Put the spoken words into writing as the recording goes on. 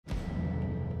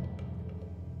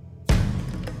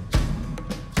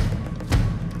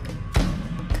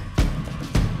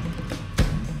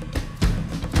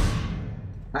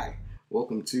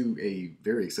welcome to a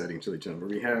very exciting chili chum where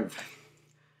we have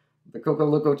the Coco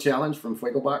Loco Challenge from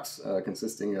Fuego Box,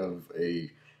 consisting of a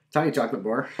tiny chocolate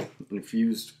bar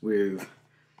infused with,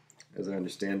 as I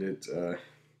understand it,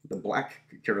 the black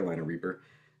Carolina Reaper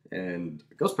and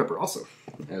ghost pepper also,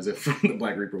 as if the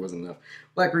black Reaper wasn't enough.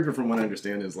 Black Reaper, from what I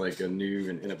understand, is like a new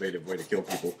and innovative way to kill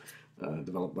people,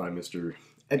 developed by Mr.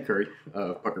 Ed Currie,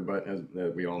 Pucker Butt, as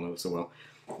we all know so well.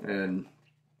 And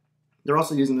they're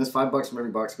also using this. $5 from every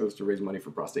box goes to raise money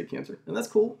for prostate cancer, and that's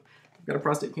cool. I've got a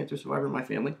prostate cancer survivor in my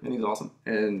family, and he's awesome.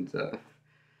 And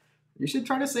you should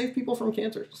try to save people from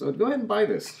cancer. So go ahead and buy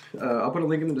this. I'll put a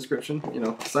link in the description. You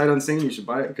know, sight unseen, you should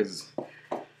buy it because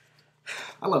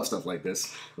I love stuff like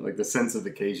this, like the sense of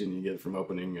occasion you get from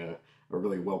opening a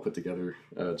really well put together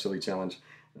chili challenge.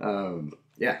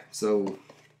 Yeah, so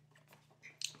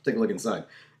take a look inside.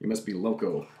 You must be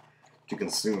loco to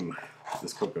consume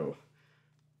this cocoa.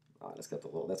 Oh, it's got the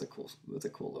little. That's a cool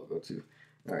logo too.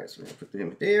 All right, so we're gonna put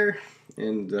them there,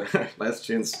 and last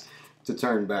chance to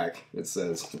turn back. It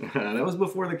says that was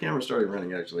before the camera started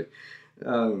running, actually.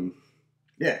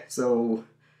 Yeah. So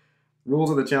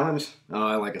rules of the challenge. Oh,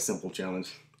 I like a simple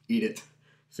challenge. Eat it,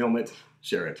 film it,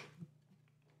 share it.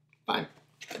 Fine,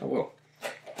 I will.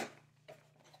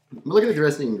 But look at the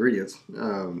rest of the ingredients.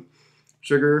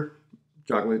 Sugar,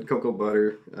 chocolate, cocoa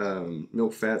butter,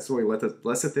 milk, fat, soy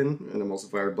lecithin, an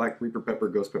emulsifier, black Reaper pepper,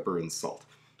 ghost pepper, and salt.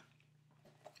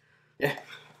 Yeah,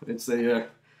 it's a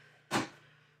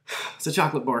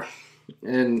chocolate bar,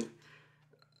 and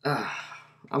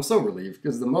I'm so relieved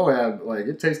because the Moab, like,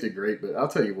 it tasted great, but I'll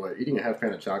tell you what, eating a half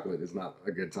pan of chocolate is not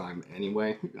a good time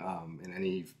anyway,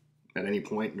 at any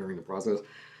point during the process,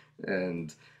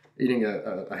 and eating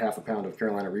a half a pound of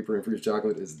Carolina Reaper infused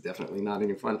chocolate is definitely not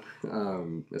any fun,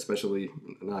 especially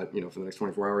not, you know, for the next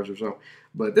 24 hours or so.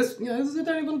 But this, you know, this is a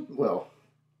tiny little, well,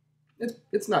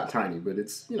 it's not tiny, but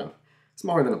it's, you know,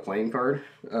 smaller than a playing card,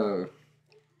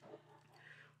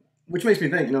 which makes me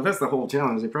think, you know, if that's the whole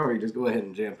challenge, they probably just go ahead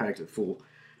and jam-packed it full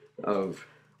of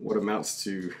what amounts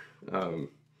to,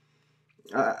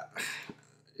 if I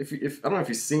don't know if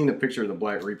you've seen a picture of the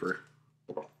Black Reaper.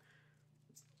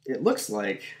 It looks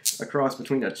like a cross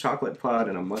between a chocolate pod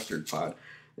and a mustard pod.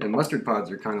 And mustard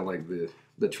pods are kind of like the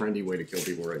trendy way to kill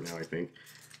people right now, I think.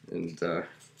 And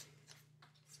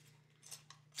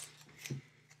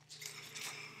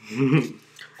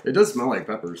it does smell like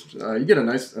peppers. You get a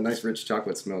nice rich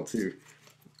chocolate smell too.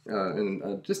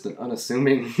 And just an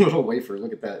unassuming little wafer.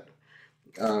 Look at that.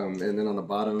 And then on the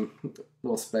bottom,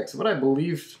 little specks. What I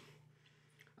believe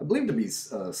to be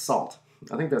salt.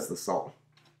 I think that's the salt.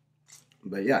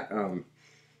 But yeah,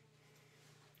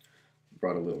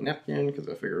 brought a little napkin because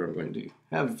I figure I'm going to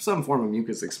have some form of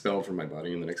mucus expelled from my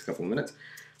body in the next couple of minutes.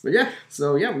 But yeah,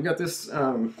 so yeah, we got this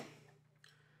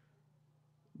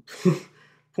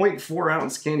 0.4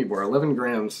 ounce candy bar, 11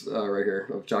 grams right here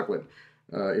of chocolate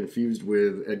infused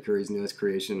with Ed Currie's newest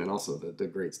creation, and also the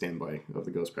great standby of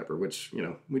the ghost pepper, which, you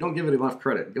know, we don't give it enough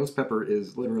credit. Ghost pepper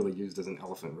is literally used as an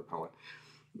elephant repellent.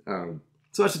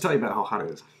 So I should tell you about how hot it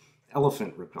is.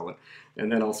 Elephant repellent, and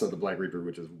then also the Black Reaper,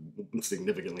 which is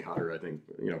significantly hotter, I think,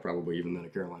 you know, probably even than a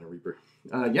Carolina Reaper.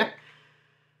 Yeah.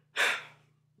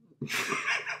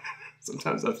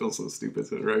 Sometimes I feel so stupid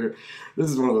sitting right here.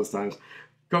 This is one of those times.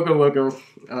 Coco Loco,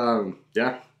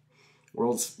 yeah,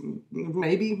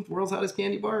 maybe world's hottest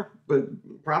candy bar,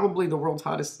 but probably the world's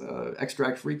hottest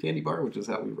extract-free candy bar, which is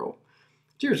how we roll.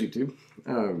 Cheers, YouTube.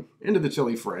 Into the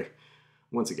chili fray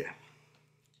once again.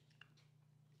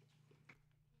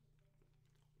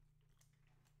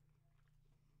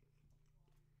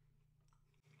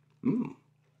 Mmm.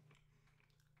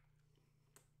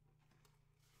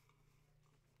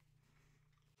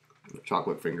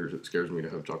 Chocolate fingers. It scares me to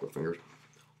have chocolate fingers.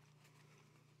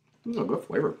 It's a good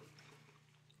flavor.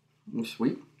 It's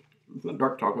sweet. It's not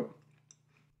dark chocolate.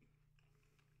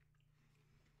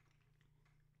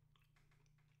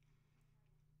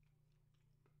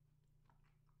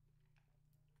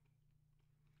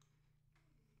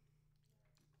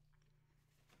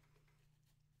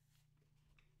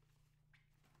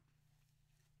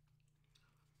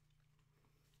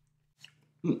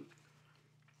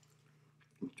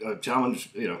 Challenge,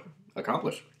 you know,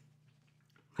 accomplished.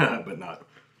 But not.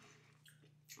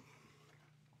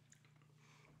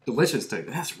 Delicious taste.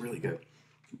 That's really good.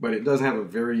 But it does have a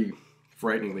very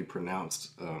frighteningly pronounced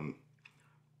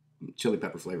chili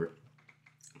pepper flavor.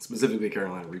 Specifically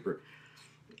Carolina Reaper.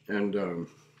 And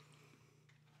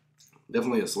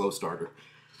definitely a slow starter.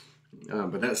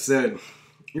 But that said,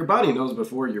 your body knows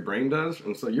before your brain does.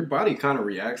 And so your body kind of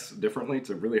reacts differently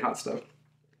to really hot stuff.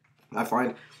 I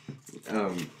find,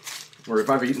 or if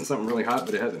I've eaten something really hot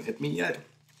but it hasn't hit me yet,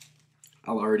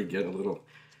 I'll already get a little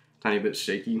tiny bit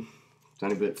shaky,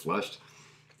 tiny bit flushed.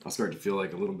 I'll start to feel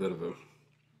like a little bit of a,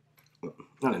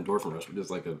 not endorphin rush, but just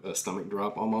like a stomach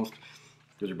drop almost.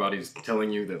 Because your body's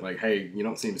telling you that, like, hey, you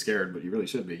don't seem scared, but you really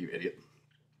should be, you idiot.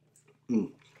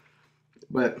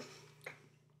 But,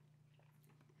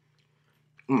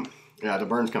 yeah, the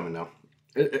burn's coming now.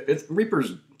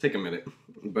 Reapers take a minute,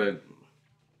 but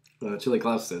Chili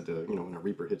Klaus said, you know, when a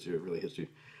Reaper hits you, it really hits you.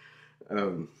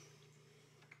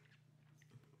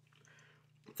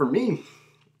 For me,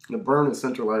 the burn is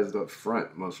centralized up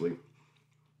front mostly,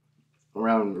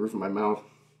 around the roof of my mouth,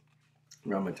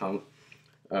 around my tongue.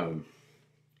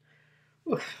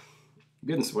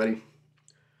 Getting sweaty.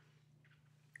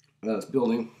 It's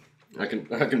building. I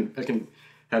can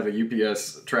have a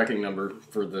UPS tracking number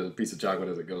for the piece of chocolate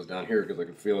as it goes down here because I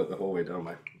can feel it the whole way down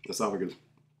my esophagus.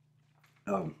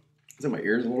 It's in my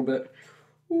ears a little bit.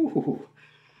 Ooh.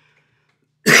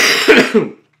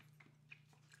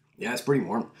 Yeah, it's pretty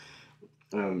warm.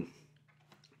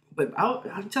 But I'll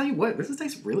tell you what, this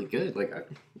tastes really good. Like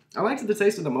I liked the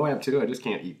taste of the Moab too. I just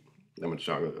can't eat that much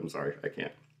chocolate. I'm sorry, I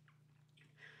can't.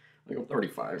 Like I'm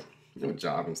 35, I have a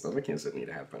job and stuff. I can't sit and eat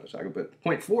a half pound of chocolate. But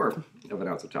 0.4 of an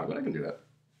ounce of chocolate, I can do that.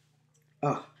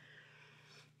 Oh,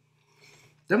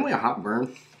 definitely a hot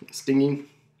burn, stinging.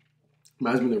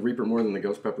 Reminds me of the Reaper more than the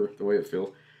ghost pepper. The way it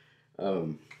feels.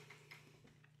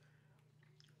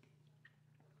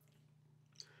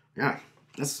 Yeah,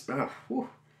 that's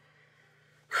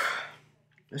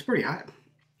that's pretty hot.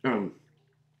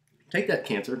 Take that,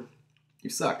 cancer. You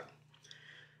suck.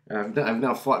 I've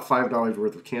now fought $5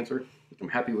 worth of cancer. I'm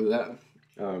happy with that.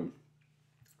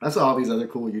 I saw all these other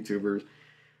cool YouTubers.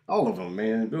 All of them,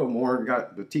 man. Bill Moore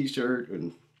got the t-shirt,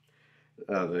 and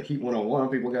the Heat 101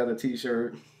 people got the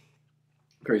t-shirt.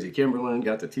 Crazy Kimberlin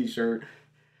got the t-shirt.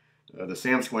 The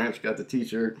Sam Squamch got the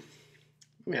t-shirt.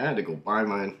 I mean, I had to go buy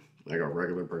mine like a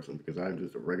regular person because I'm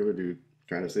just a regular dude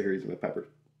trying to sit here eating my pepper.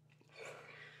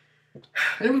 And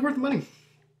it was worth the money.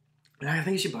 I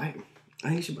think you should buy it. I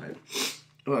think you should buy it.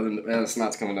 Oh, the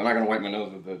snot's coming down. I'm not going to wipe my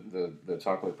nose with the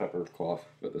chocolate pepper cloth,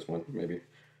 but this one, maybe.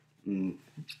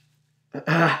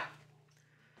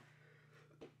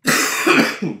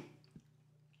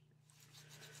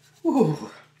 Ooh,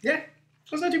 yeah,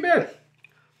 that's not too bad.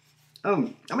 I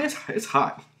mean, it's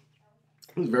hot.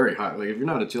 It's very hot. Like, if you're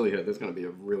not a chili head, that's going to be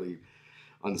a really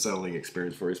unsettling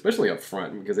experience for you, especially up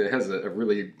front, because it has a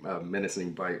really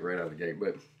menacing bite right out of the gate.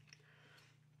 But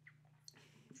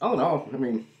all in all, I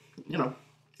mean, you know,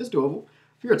 it's doable.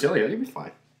 If you're a chili head, you'll be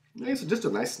fine. I mean, it's just a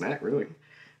nice snack, really.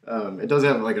 It does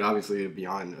have, like, obviously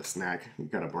beyond a snack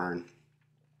kind of burn.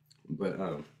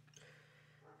 But,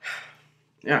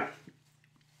 yeah.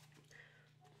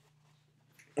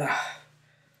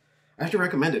 I have to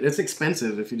recommend it. It's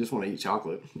expensive if you just want to eat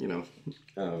chocolate, you know.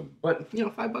 But, you know,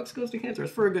 $5 goes to cancer.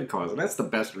 It's for a good cause. And that's the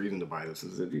best reason to buy this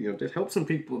is that, you know, to help some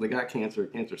people that got cancer.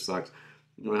 Cancer sucks.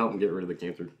 You want to help them get rid of the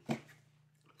cancer.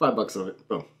 $5 of it.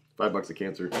 Boom. $5 of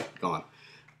cancer. Gone.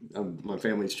 My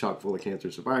family's chock full of cancer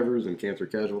survivors and cancer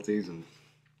casualties. And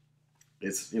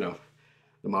it's, you know,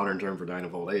 the modern term for dying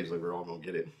of old age. Like, we're all going to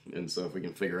get it. And so if we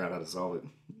can figure out how to solve it,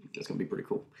 it's going to be pretty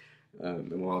cool. And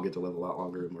we'll all get to live a lot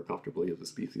longer and more comfortably as a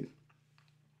species.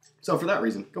 So for that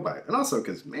reason, go buy it. And also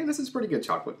because, man, this is pretty good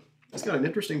chocolate. It's got an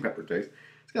interesting pepper taste.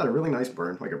 It's got a really nice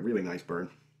burn, like a really nice burn.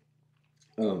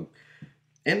 And,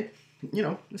 you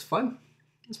know, it's fun.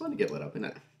 It's fun to get lit up, isn't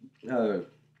it?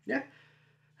 Yeah.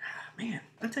 Man,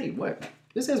 I tell you what,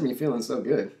 this has me feeling so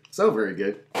good. So very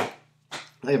good. I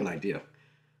have an idea.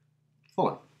 Hold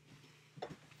on.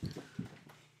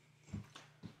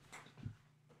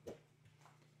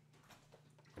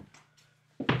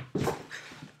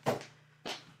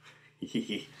 There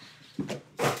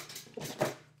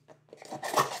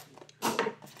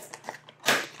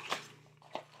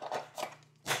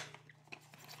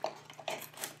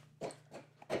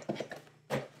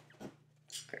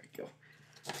you go.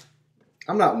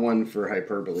 I'm not one for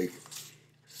hyperbole.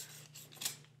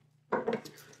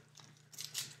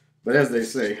 But as they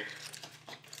say,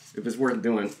 if it's worth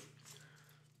doing,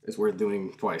 it's worth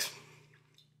doing twice.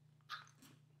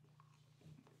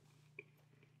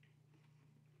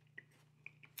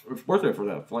 It's worth it for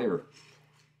that flavor.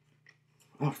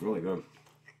 Oh, it's really good.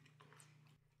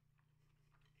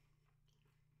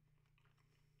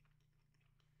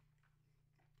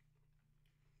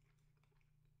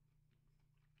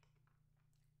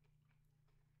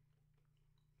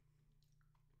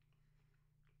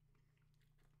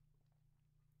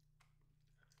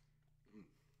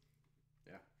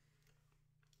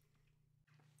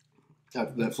 Yeah.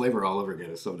 That flavor all over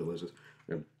again is so delicious.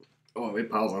 And, oh, it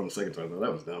piles on the second time though.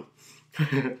 That was dumb.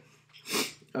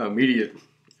 Immediate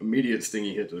immediate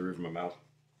stingy hit to the roof of my mouth.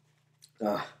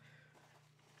 Are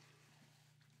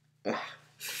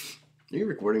you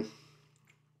recording?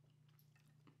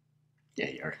 Yeah,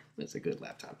 you are. That's a good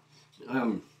laptop.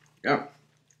 Yeah.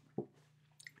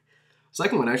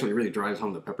 Second one actually really drives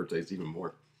home the pepper taste even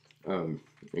more.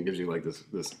 It gives you like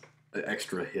this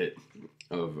extra hit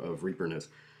of reaperness.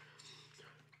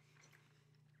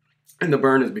 And the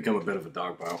burn has become a bit of a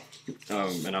dog pile,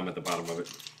 and I'm at the bottom of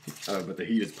it. But the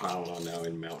heat is piling on now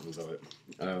in mountains of it.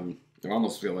 I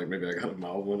almost feel like maybe I got a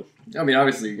mild one. I mean,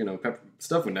 obviously, you know,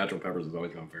 stuff with natural peppers is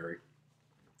always going to vary.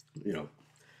 You know,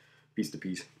 piece to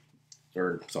piece,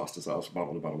 or sauce to sauce,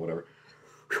 bottle to bottle, whatever.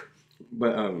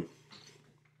 But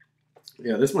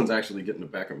yeah, this one's actually getting the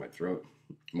back of my throat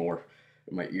more,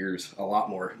 in my ears a lot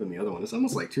more than the other one. It's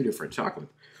almost like two different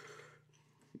chocolates.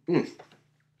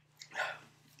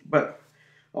 But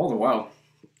all the while,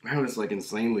 I have this like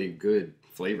insanely good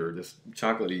flavor, this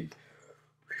chocolatey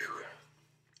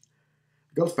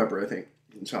ghost pepper, I think,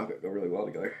 and chocolate go really well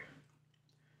together.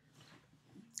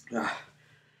 Yeah,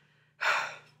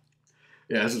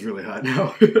 this is really hot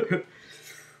now.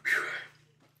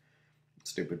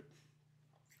 Stupid.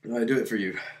 I do it for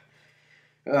you.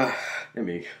 And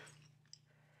me.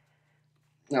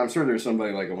 Now, I'm sure there's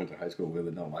somebody like I went to high school with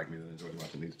that don't like me that enjoys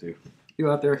watching these two. You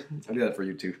out there, I do that for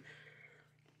you too.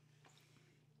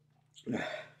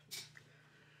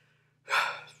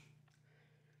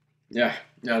 Yeah,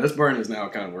 this burn is now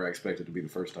kind of where I expected to be the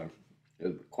first time. It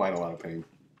was quite a lot of pain.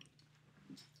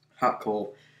 Hot,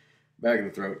 cold, back of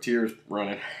the throat, tears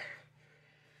running.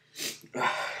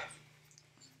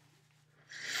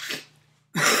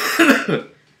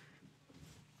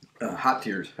 Hot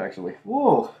tears, actually.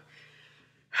 Whoa.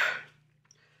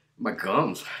 My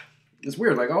gums. It's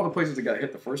weird, like all the places that got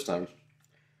hit the first time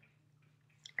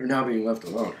are now being left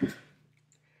alone.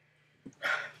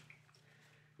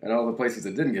 And all the places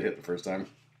that didn't get hit the first time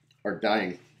are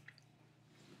dying.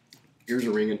 Ears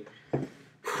are ringing.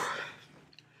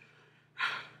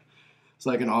 It's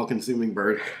like an all-consuming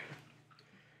bird.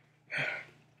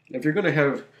 If you're going to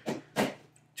have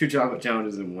 2 chocolate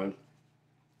challenges in one,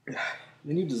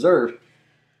 then you deserve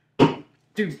 2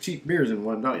 cheap beers in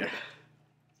one, don't you?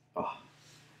 Oh.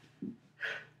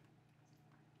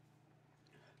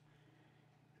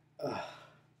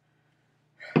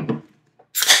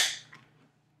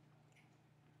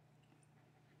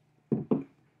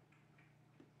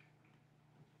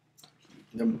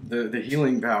 The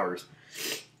healing powers,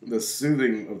 the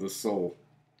soothing of the soul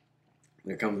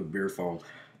that comes with beer foam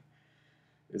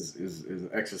is an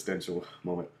existential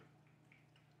moment.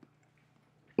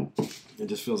 It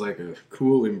just feels like a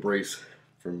cool embrace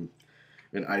from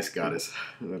an ice goddess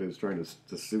that is trying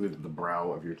to soothe the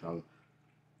brow of your tongue.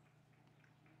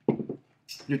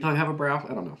 Your tongue have a brow?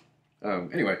 I don't know.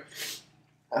 Anyway,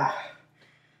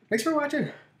 thanks for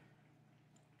watching.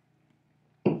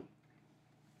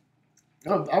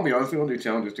 I'll be honest, we don't do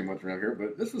challenges too much around here,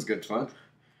 but this was good fun.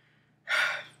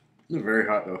 It was very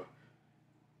hot though.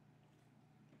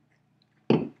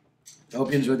 I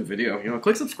hope you enjoyed the video. You know,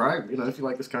 click subscribe. You know, if you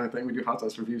like this kind of thing, we do hot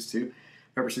sauce reviews too.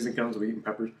 Pepper season comes, we're eating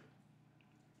peppers.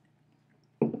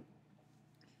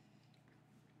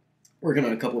 Working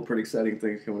on a couple of pretty exciting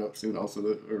things coming up soon,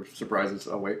 also or surprises.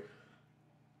 I'll wait.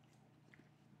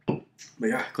 But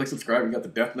yeah, click subscribe. We got the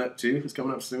Death Nut 2 is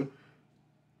coming up soon.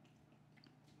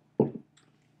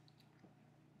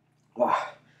 Wow.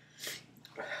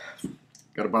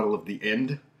 Got a bottle of the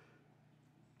End.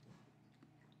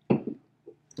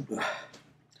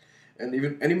 And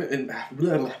even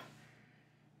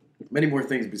many more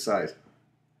things besides.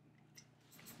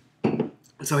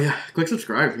 So yeah, click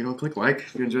subscribe, you know, click like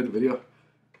if you enjoyed the video.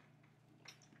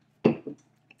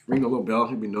 Ring the little bell,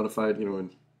 you'll be notified, you know, when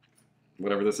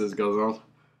whatever this is goes on.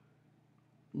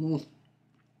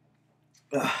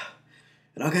 And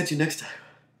I'll catch you next time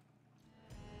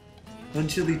on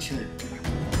Chili Chunn.